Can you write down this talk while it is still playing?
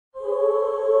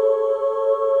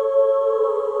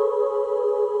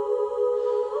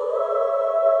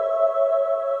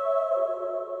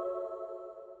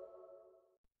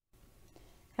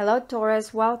Hello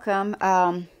Taurus, welcome.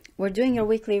 We're doing your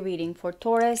weekly reading for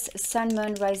Taurus, Sun,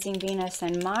 Moon, Rising, Venus,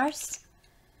 and Mars.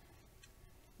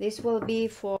 This will be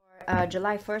for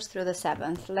July 1st through the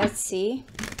 7th. Let's see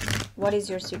what is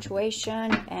your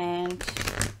situation and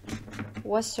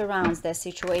what surrounds that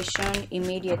situation,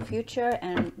 immediate future,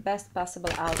 and best possible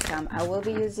outcome. I will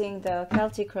be using the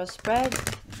Celtic cross spread.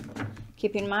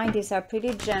 Keep in mind these are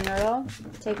pretty general.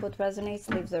 Take what resonates,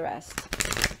 leave the rest.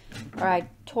 All right,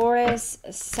 Taurus,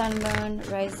 Sun, Moon,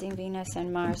 Rising, Venus,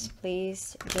 and Mars,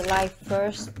 please. July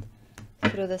 1st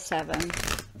through the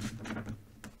 7th.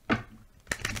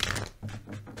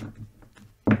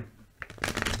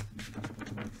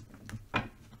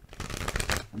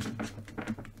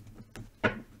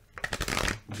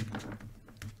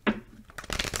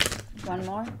 One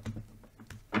more.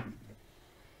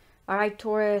 All right,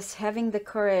 Taurus, having the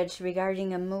courage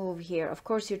regarding a move here. Of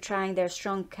course, you're trying their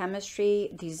strong chemistry,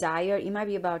 desire. It might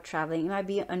be about traveling. It might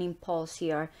be an impulse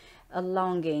here, a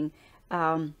longing.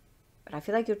 But I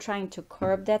feel like you're trying to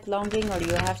curb that longing, or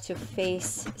you have to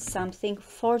face something,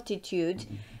 fortitude,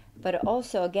 but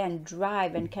also, again,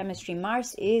 drive and chemistry.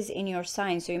 Mars is in your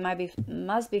sign, so you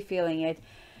must be feeling it,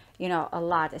 you know, a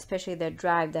lot, especially the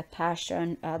drive, the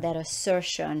passion, that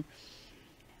assertion,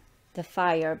 the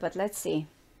fire. But let's see.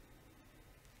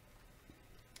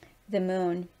 The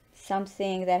Moon,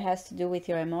 something that has to do with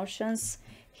your emotions,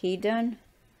 hidden,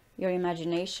 your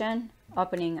imagination,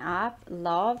 opening up,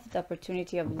 love, the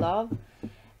opportunity of love,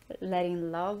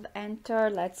 letting love enter.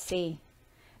 Let's see.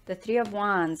 The Three of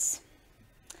Wands.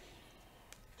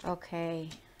 Okay.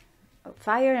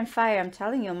 Fire and fire. I'm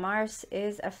telling you, Mars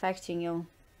is affecting you.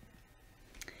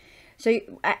 So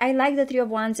I like the Three of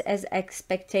Wands as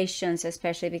expectations,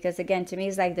 especially because, again, to me,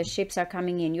 it's like the ships are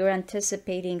coming in. You're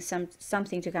anticipating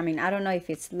something to come in. I don't know if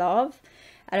it's love.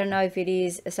 I don't know if it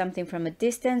is something from a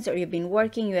distance, or you've been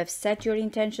working, you have set your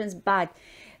intentions. But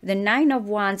the Nine of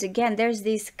Wands, again, there's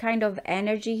this kind of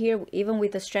energy here, even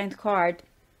with the Strength card,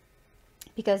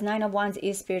 because Nine of Wands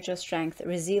is spiritual strength,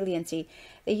 resiliency,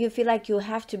 that you feel like you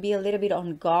have to be a little bit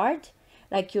on guard.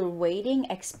 Like you're waiting,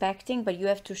 expecting, but you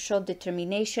have to show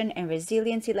determination and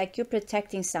resiliency, like you're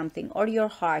protecting something, or your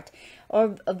heart,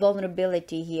 or a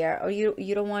vulnerability here, or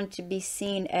you don't want to be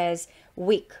seen as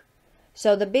weak.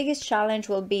 So the biggest challenge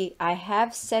will be, I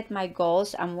have set my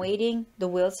goals, I'm waiting, the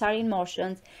wheels are in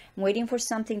motion, I'm waiting for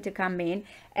something to come in.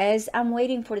 As I'm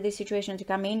waiting for this situation to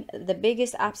come in, the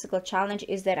biggest obstacle challenge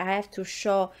is that I have to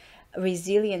show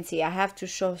resiliency, I have to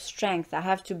show strength, I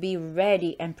have to be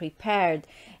ready and prepared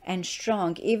and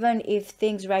strong. Even if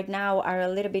things right now are a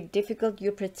little bit difficult,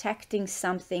 you're protecting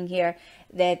something here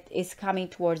that is coming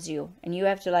towards you, and you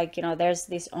have to, like, you know, there's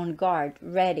this on guard,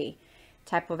 ready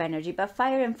type of energy. But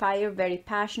fire and fire, very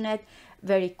passionate,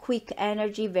 very quick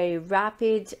energy, very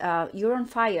rapid. You're on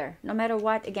fire no matter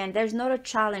what. Again, there's not a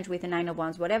challenge with the Nine of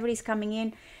Wands. Whatever is coming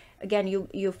in, again,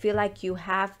 you feel like you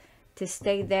have to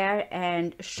stay there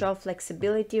and show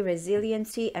flexibility,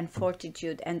 resiliency, and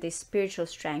fortitude, and this spiritual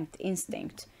strength,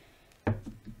 instinct.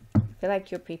 Feel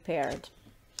like you're prepared.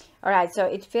 All right, so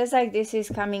it feels like this is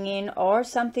coming in, or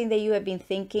something that you have been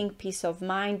thinking, peace of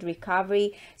mind,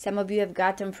 recovery. Some of you have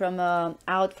gotten from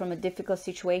out from a difficult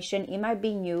situation. It might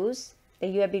be news that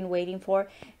you have been waiting for.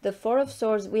 The Four of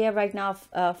Swords, we have right now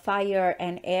fire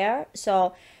and air.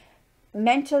 So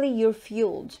mentally you're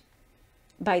fueled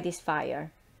by this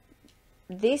fire.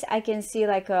 This I can see,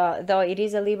 like, though it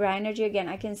is a Libra energy, again,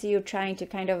 I can see you trying to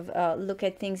kind of look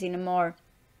at things in a more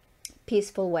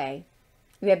peaceful way.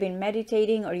 You have been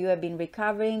meditating, or you have been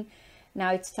recovering.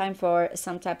 Now it's time for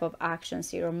some type of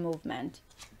actions here, or movement.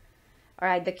 All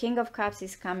right, the King of Cups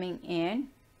is coming in.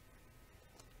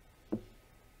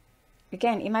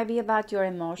 Again, it might be about your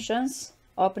emotions,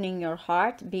 opening your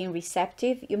heart, being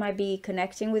receptive. You might be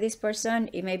connecting with this person.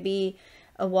 It may be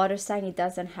a water sign. It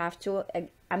doesn't have to.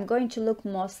 I'm going to look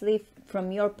mostly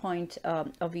from your point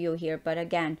of view here. But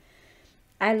again,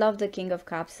 I love the King of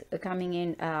Cups coming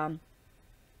in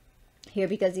here,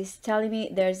 because he's telling me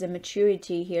there's a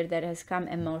maturity here that has come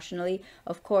emotionally.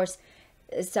 Of course,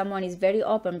 someone is very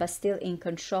open, but still in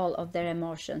control of their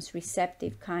emotions,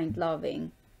 receptive, kind,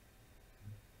 loving.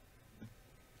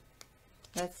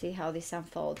 Let's see how this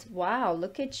unfolds. Wow,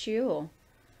 look at you.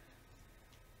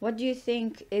 What do you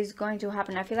think is going to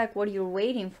happen? I feel like what you're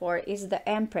waiting for is the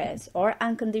Empress, or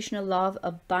unconditional love,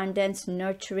 abundance,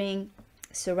 nurturing,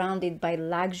 surrounded by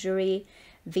luxury.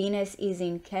 Venus is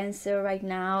in Cancer right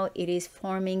now. It is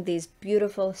forming this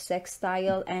beautiful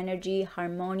sextile energy,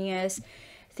 harmonious,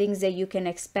 things that you can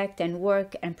expect and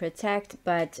work and protect.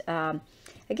 But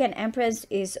again, Empress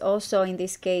is also, in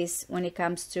this case, when it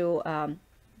comes to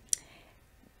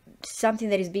something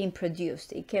that is being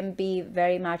produced. It can be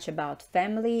very much about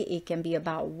family, it can be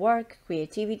about work,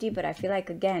 creativity, but I feel like,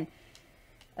 again,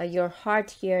 your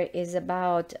heart here is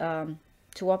about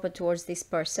to open towards this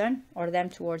person or them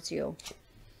towards you.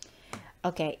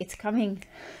 Okay, it's coming.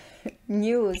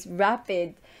 News,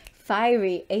 rapid,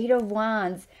 fiery, 8 of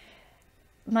Wands.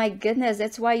 My goodness,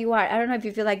 that's why you are. I don't know if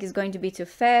you feel like it's going to be too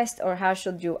fast or how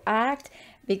should you act,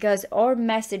 because or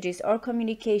messages or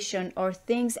communication or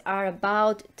things are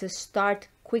about to start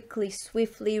quickly,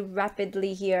 swiftly,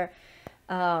 rapidly here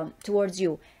towards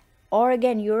you. Or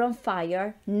again, you're on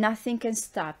fire, nothing can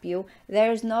stop you.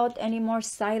 There's not any more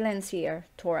silence here,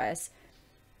 Taurus.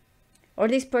 Or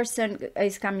this person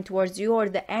is coming towards you, or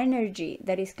the energy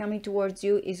that is coming towards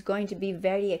you is going to be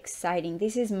very exciting.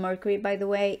 This is Mercury, by the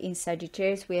way, in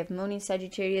Sagittarius. We have Moon in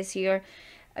Sagittarius here.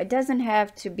 It doesn't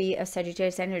have to be a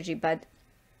Sagittarius energy, but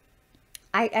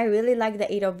I really like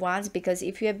the 8 of Wands, because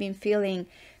if you have been feeling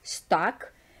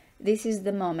stuck, this is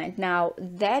the moment. Now,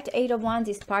 that 8 of Wands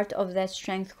is part of that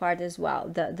Strength card as well.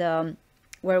 The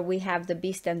where we have the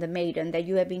Beast and the Maiden, that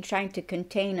you have been trying to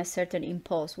contain a certain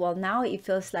impulse. Well, now it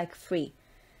feels like free.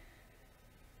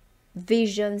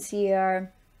 Visions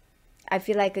here. I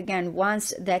feel like, again,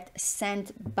 once that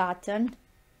send button,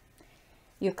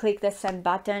 you click the send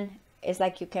button, it's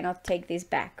like you cannot take this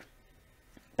back.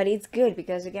 But it's good,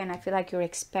 because again, I feel like you're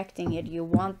expecting it. You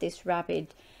want this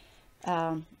rapid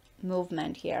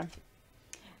movement here.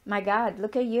 My God,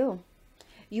 look at you.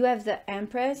 You have the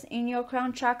Empress in your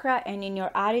crown chakra, and in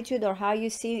your attitude or how you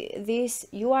see this,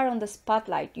 you are on the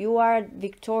spotlight. You are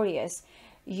victorious.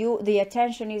 The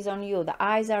attention is on you. The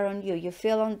eyes are on you. You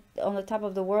feel on the top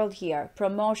of the world here.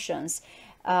 Promotions.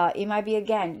 It might be,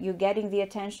 again, you getting the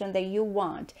attention that you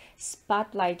want.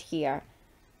 Spotlight here.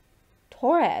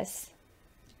 Taurus.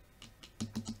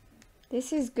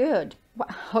 This is good.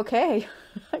 Okay.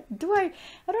 I don't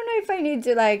know if I need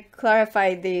to like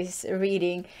clarify this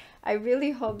reading. I really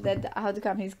hope that the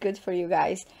outcome is good for you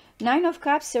guys. 9 of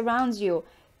Cups surrounds you,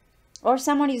 or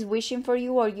someone is wishing for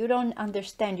you, or you don't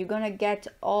understand. You're gonna get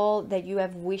all that you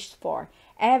have wished for,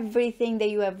 everything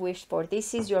that you have wished for.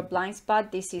 This is your blind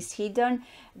spot. This is hidden.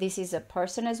 This is a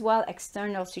person as well,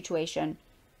 external situation.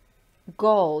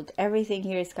 Gold. Everything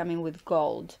here is coming with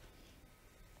gold.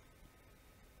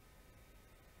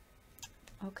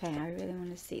 Okay, I really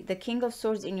want to see the King of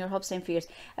Swords in your hopes and fears.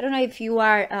 I don't know if you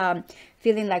are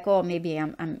feeling like, oh, maybe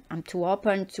I'm too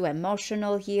open, too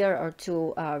emotional here, or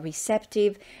too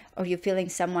receptive, or you're feeling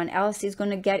someone else is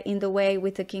going to get in the way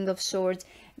with the King of Swords,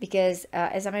 because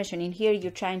as I mentioned in here,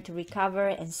 you're trying to recover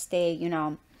and stay, you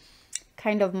know,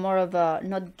 kind of more of a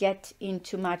not get in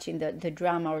too much in the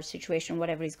drama or situation,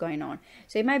 whatever is going on.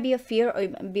 So it might be a fear, or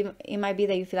it might be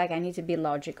that you feel like I need to be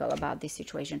logical about this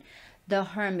situation. The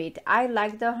Hermit. I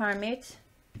like the Hermit.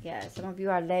 Yeah, some of you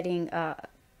are letting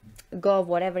go of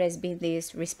whatever has been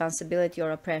this responsibility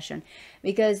or oppression,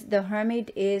 because the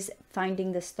Hermit is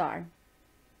finding the star,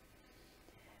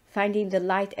 finding the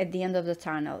light at the end of the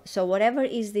tunnel. So whatever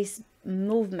is this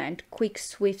movement, quick,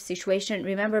 swift situation,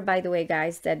 remember, by the way,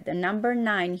 guys, that the number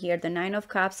 9 here, the 9 of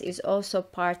Cups, is also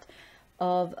part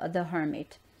of the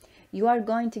Hermit. You are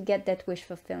going to get that wish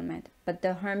fulfillment, but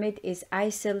the Hermit is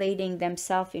isolating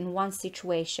themselves in one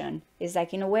situation. It's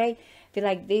like, in a way, feel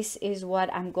like this is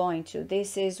what I'm going to.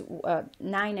 This is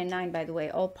 9 and 9, by the way,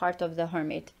 all part of the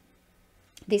Hermit.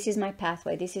 This is my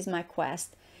pathway. This is my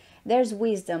quest. There's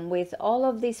wisdom with all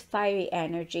of this fiery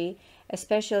energy,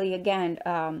 especially, again,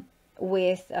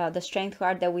 with the Strength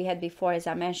card that we had before, as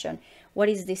I mentioned. What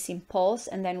is this impulse?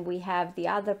 And then we have the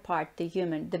other part, the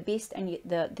human, the beast, and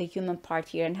the human part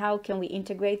here. And how can we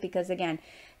integrate? Because again,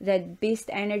 that beast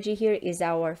energy here is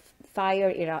our fire,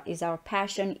 is our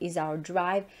passion, is our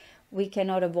drive. We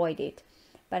cannot avoid it.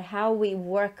 But how we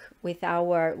work with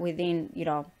within, you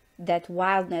know, that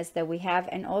wildness that we have,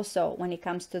 and also when it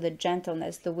comes to the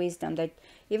gentleness, the wisdom that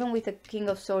even with the King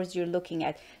of Swords you're looking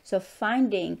at. So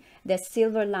finding the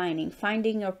silver lining,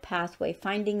 finding your pathway,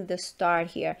 finding the star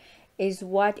here is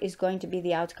what is going to be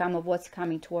the outcome of what's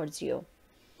coming towards you.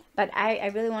 But I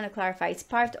really want to clarify, it's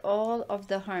part all of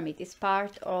the Hermit, it's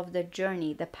part of the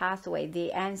journey, the pathway,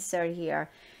 the answer here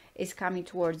is coming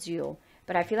towards you.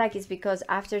 But I feel like it's because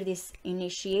after this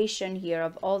initiation here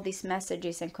of all these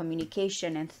messages and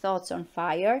communication and thoughts on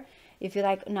fire, you feel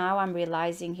like, now I'm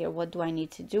realizing here, what do I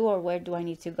need to do, or where do I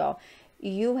need to go?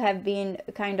 You have been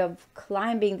kind of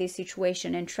climbing this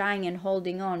situation and trying and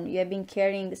holding on. You have been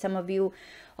carrying, some of you,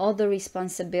 all the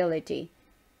responsibility.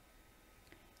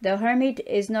 The Hermit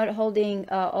is not holding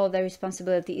all the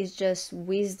responsibility. It's just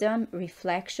wisdom,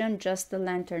 reflection, just the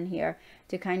lantern here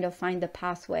to kind of find the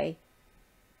pathway.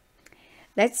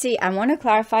 Let's see. I want to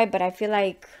clarify, but I feel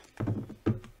like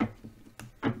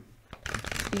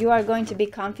You are going to be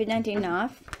confident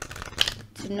enough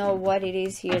to know what it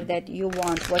is here that you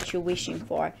want, what you're wishing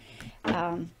for.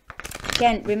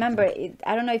 Again, remember,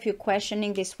 I don't know if you're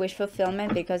questioning this wish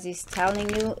fulfillment, because it's telling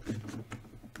you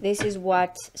this is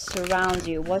what surrounds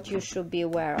you, what you should be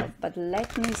aware of. But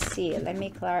let me see, let me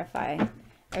clarify.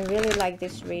 I really like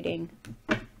this reading.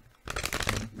 I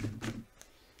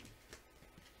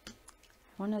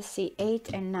want to see 8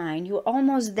 and 9. You're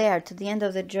almost there to the end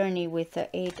of the journey with the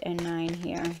 8 and 9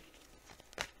 here.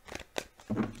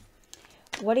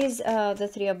 What is the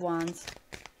 3 of Wands?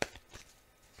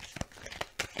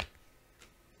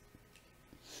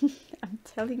 I'm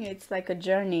telling you, it's like a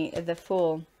journey, the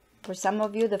Fool. For some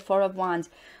of you, the 4 of Wands.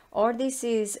 Or this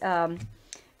is,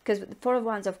 because the 4 of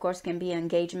Wands, of course, can be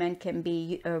engagement, can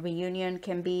be a reunion,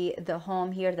 can be the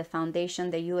home here, the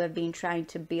foundation that you have been trying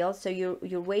to build. So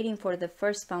you're waiting for the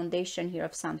first foundation here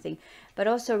of something. But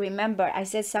also remember, I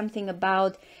said something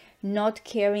about not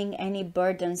carrying any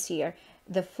burdens here.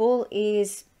 The Fool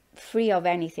is free of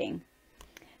anything.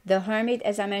 The Hermit,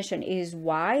 as I mentioned, is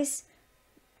wise.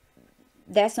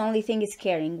 That's the only thing is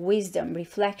carrying, wisdom,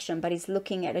 reflection, but it's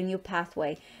looking at a new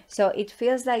pathway. So it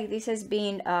feels like this has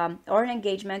been or an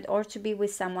engagement or to be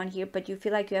with someone here, but you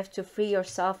feel like you have to free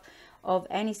yourself of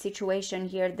any situation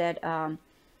here that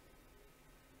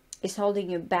is holding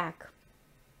you back.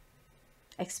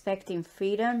 Expecting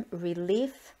freedom,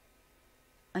 relief,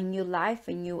 a new life,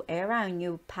 a new era, a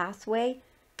new pathway.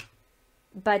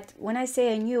 But when I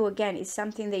say a new, again, it's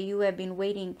something that you have been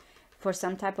waiting for,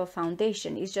 some type of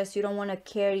foundation. It's just you don't want to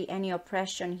carry any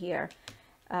oppression here.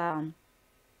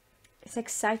 It's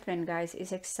excitement, guys.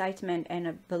 It's excitement and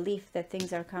a belief that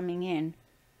things are coming in.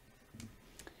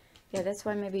 Yeah, that's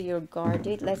why maybe you're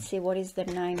guarded. Let's see, what is the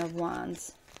 9 of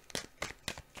Wands?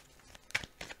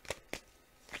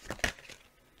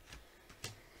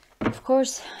 Of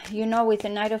course, you know, with the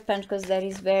Knight of Pentacles, that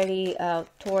is very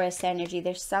Taurus energy.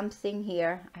 There's something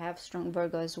here. I have strong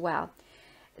Virgo as well.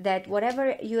 That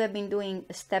whatever you have been doing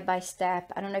step by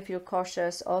step, I don't know if you're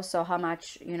cautious also how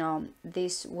much, you know,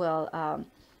 this will,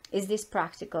 is this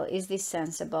practical? Is this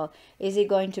sensible? Is it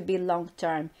going to be long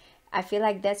term? I feel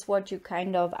like that's what you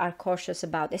kind of are cautious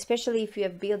about, especially if you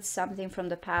have built something from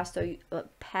the past or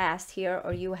past here,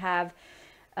 or you have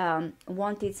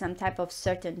wanted some type of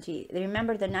certainty.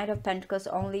 Remember, the Knight of Pentacles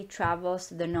only travels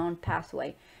the known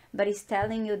pathway. But it's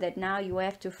telling you that now you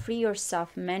have to free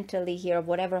yourself mentally here of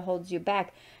whatever holds you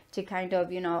back to kind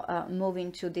of, you know, move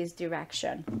into this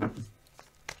direction.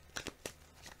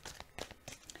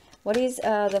 What is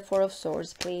the 4 of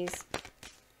Swords, please?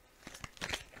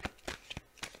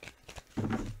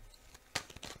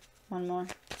 One more.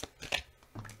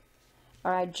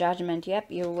 All right, Judgment. Yep,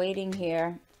 you're waiting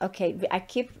here. Okay, I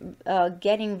keep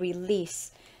getting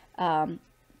release.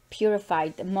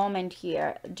 Purified moment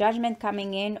here, judgment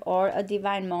coming in, or a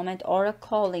divine moment, or a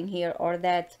calling here, or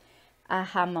that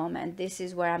aha moment. This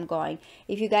is where I'm going.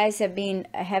 If you guys have been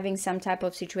having some type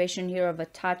of situation here of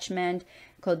attachment,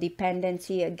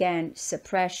 codependency, again,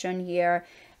 suppression here,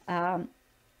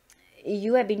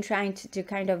 you have been trying to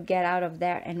kind of get out of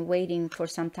there and waiting for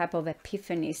some type of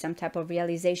epiphany, some type of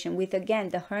realization. With, again,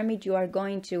 the Hermit, you are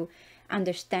going to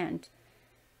understand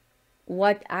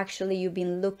what actually you've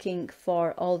been looking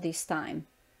for all this time.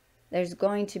 There's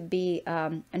going to be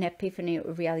an epiphany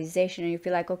realization, and you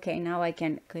feel like, okay, now I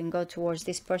can go towards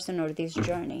this person or this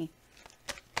journey.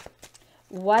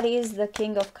 What is the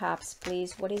King of Cups,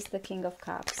 please? What is the King of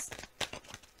Cups?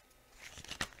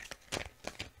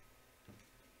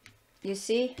 You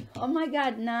see? Oh my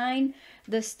God, 9,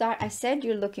 the Star. I said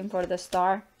you're looking for the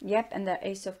Star. Yep, and the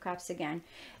Ace of Cups again.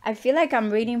 I feel like I'm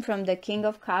reading from the King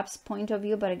of Cups point of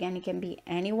view, but again, it can be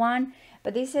anyone.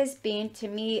 But this has been, to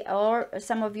me, or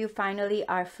some of you finally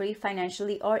are free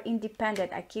financially or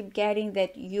independent. I keep getting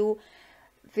that you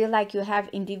feel like you have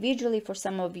individually, for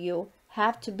some of you,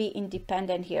 have to be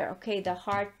independent here. Okay, the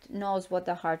heart knows what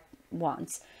the heart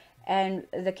wants. And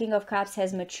the King of Cups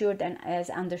has matured and has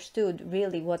understood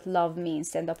really what love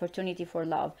means and the opportunity for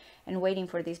love and waiting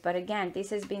for this. But again,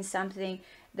 this has been something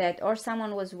that, or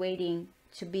someone was waiting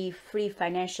to be free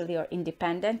financially or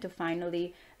independent to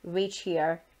finally reach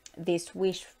here, this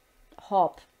wish,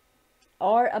 hope,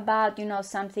 or about, you know,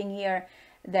 something here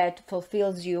that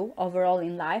fulfills you overall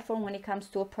in life, or when it comes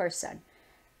to a person.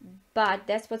 But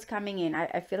that's what's coming in.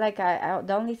 I feel like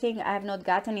the only thing I have not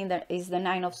gotten in there is the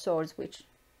 9 of Swords, which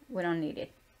we don't need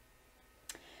it.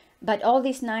 But all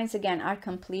these 9s, again, are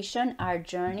completion, are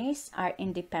journeys, are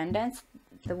independence,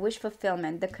 the wish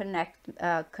fulfillment,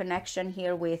 the connection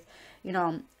here with, you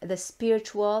know, the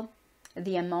spiritual,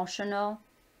 the emotional,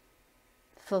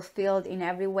 fulfilled in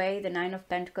every way. The Nine of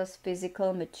Pentacles,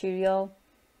 physical, material.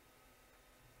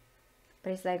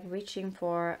 But it's like reaching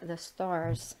for the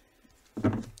stars.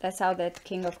 That's how that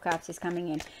King of Cups is coming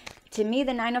in. To me,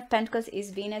 the Nine of Pentacles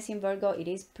is Venus in Virgo. It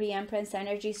is pre-Empress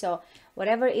energy. So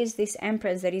whatever is this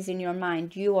Empress that is in your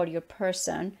mind, you or your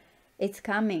person, it's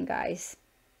coming, guys.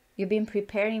 You've been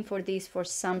preparing for this for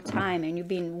some time, and you've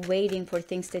been waiting for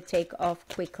things to take off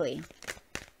quickly.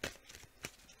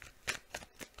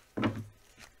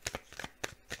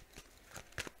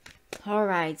 All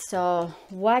right, so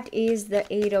what is the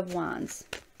Eight of Wands?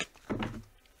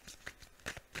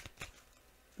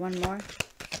 One more.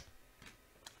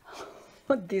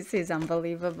 This is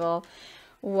unbelievable.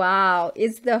 Wow,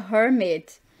 it's the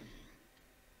Hermit.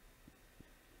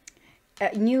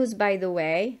 News, by the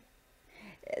way.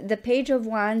 The Page of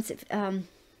Wands,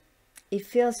 it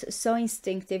feels so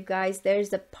instinctive, guys.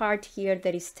 There's a part here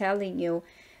that is telling you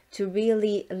to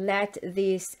really let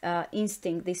this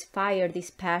instinct, this fire, this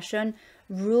passion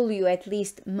rule you, at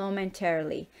least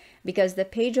momentarily, because the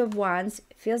Page of Wands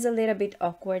feels a little bit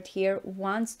awkward here,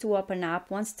 wants to open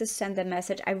up, wants to send a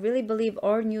message. I really believe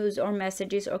or news or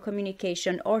messages or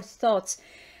communication or thoughts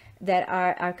that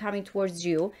are coming towards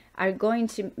you are going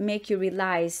to make you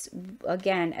realize,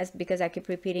 again, because I keep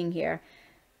repeating here,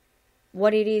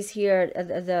 what it is here,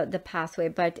 the pathway.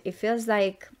 But it feels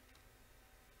like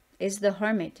is the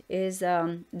Hermit, is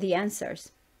the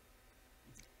answers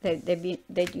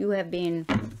that you have been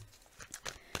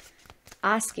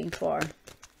asking for,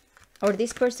 or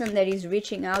this person that is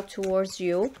reaching out towards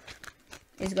you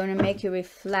is going to make you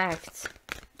reflect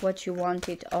what you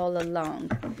wanted all along.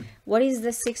 What is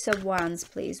the Six of Wands,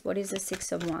 please? What is the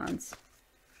Six of Wands?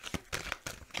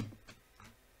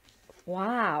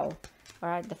 Wow. All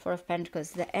right, the Four of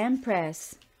Pentacles, the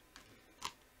Empress.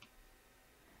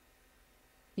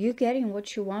 You're getting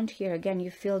what you want here. Again, you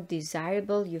feel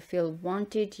desirable, you feel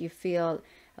wanted, you feel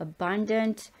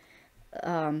abundant.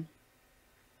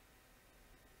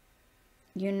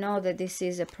 You know that this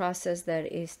is a process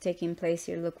that is taking place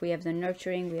here. Look, we have the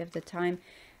nurturing, we have the time.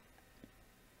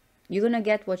 You're going to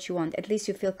get what you want. At least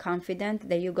you feel confident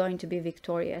that you're going to be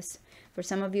victorious. For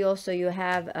some of you also, you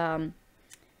have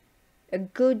a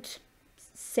good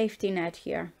safety net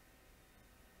here.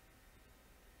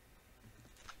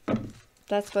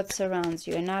 That's what surrounds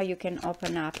you. And now you can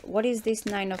open up. What is this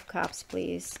Nine of Cups,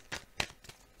 please?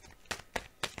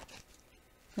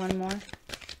 One more.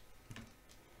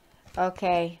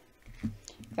 Okay.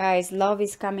 Guys, love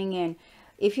is coming in.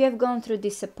 If you have gone through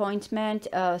disappointment,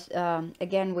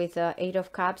 again with Eight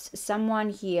of Cups, someone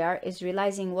here is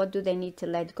realizing what do they need to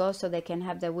let go so they can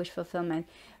have their wish fulfillment.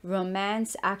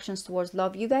 Romance, actions towards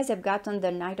love. You guys have gotten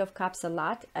the Knight of Cups a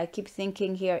lot. I keep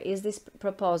thinking here, is this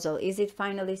proposal? Is it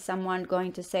finally someone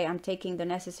going to say, I'm taking the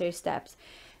necessary steps?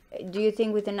 Do you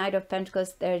think with the Knight of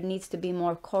Pentacles there needs to be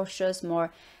more cautious,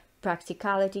 more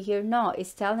practicality here? No,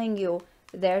 it's telling you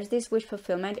there's this wish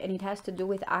fulfillment, and it has to do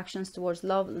with actions towards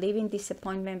love, leaving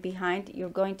disappointment behind. You're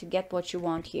going to get what you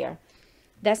want here.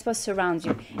 That's what surrounds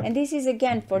you. And this is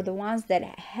again for the ones that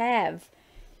have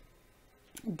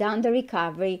done the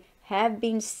recovery, have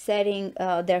been setting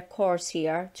their course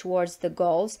here towards the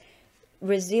goals,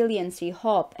 resiliency,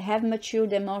 hope, have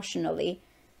matured emotionally.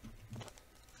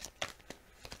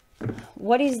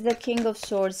 What is the King of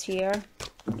Swords here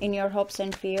in your hopes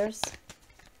and fears?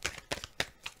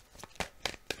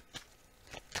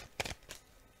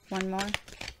 One more.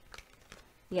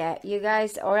 Yeah, you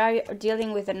guys, or are you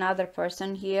dealing with another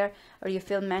person here, or you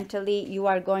feel mentally you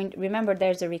are going, remember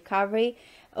there's a recovery,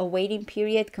 a waiting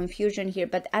period, confusion here.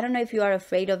 But I don't know if you are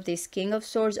afraid of this King of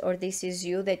Swords, or this is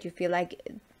you, that you feel like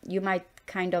you might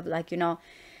kind of like, you know,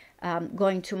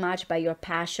 going too much by your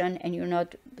passion and you're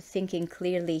not thinking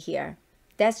clearly here.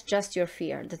 That's just your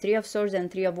fear. The Three of Swords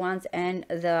and Three of Wands and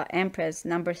the Empress,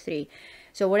 number 3.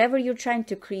 So whatever you're trying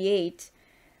to create,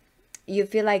 you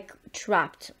feel like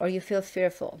trapped, or you feel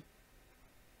fearful.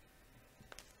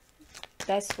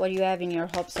 That's what you have in your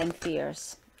hopes and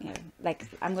fears. Yeah. Like,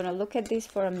 I'm going to look at this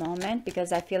for a moment,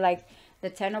 because I feel like the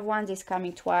Ten of Wands is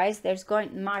coming twice. There's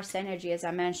going Mars energy, as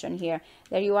I mentioned here.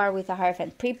 There you are with a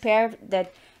Hierophant. Prepare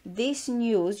that this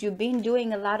news, you've been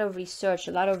doing a lot of research,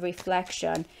 a lot of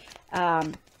reflection.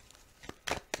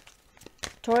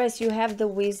 Taurus, you have the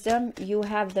wisdom, you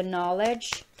have the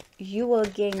knowledge. You will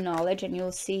gain knowledge, and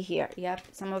you'll see here. Yep,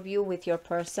 some of you with your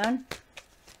person.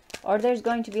 Or there's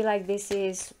going to be like, this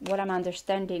is what I'm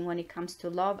understanding when it comes to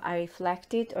love. I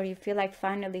reflect it. Or you feel like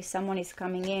finally someone is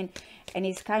coming in and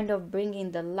is kind of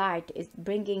bringing the light. Is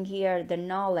bringing here the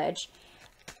knowledge.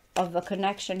 of a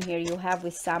connection here you have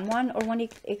with someone, or when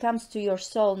it comes to your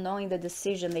soul, knowing the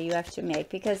decision that you have to make.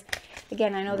 Because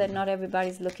again, I know that not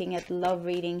everybody's looking at love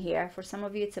reading here. For some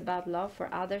of you it's about love,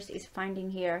 for others it's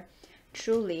finding here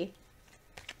truly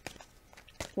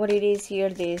what it is here,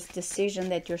 this decision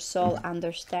that your soul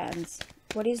understands.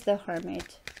 What is the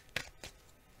Hermit?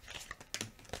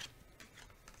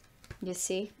 You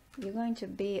see, you're going to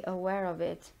be aware of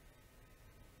it.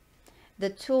 The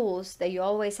tools that you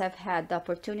always have had, the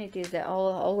opportunities that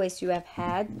always you have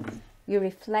had, you're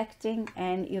reflecting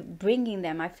and you're bringing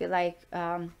them, I feel like,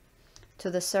 to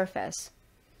the surface.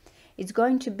 It's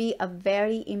going to be a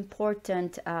very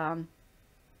important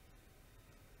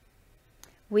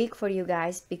week for you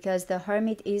guys, because the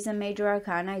Hermit is a major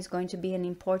arcana. It's going to be an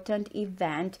important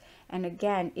event, and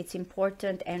again, it's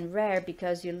important and rare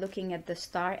because you're looking at the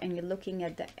Star and you're looking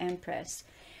at the Empress.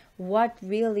 What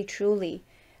really truly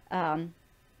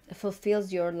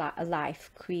fulfills your life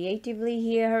creatively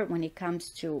here, when it comes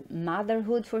to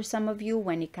motherhood for some of you,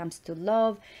 when it comes to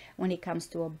love, when it comes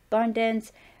to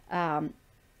abundance,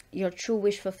 your true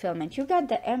wish fulfillment. You got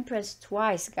the Empress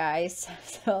twice, guys.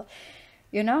 So,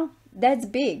 you know, that's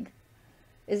big.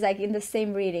 It's like in the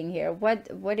same reading here. What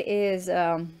is,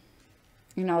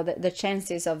 you know, the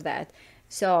chances of that?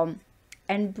 So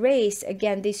embrace,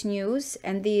 again, this news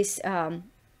and this,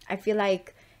 I feel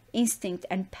like, instinct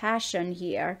and passion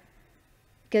here,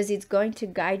 because it's going to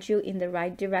guide you in the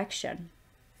right direction.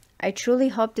 I truly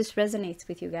hope this resonates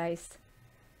with you guys.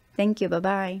 Thank you.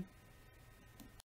 Bye-bye.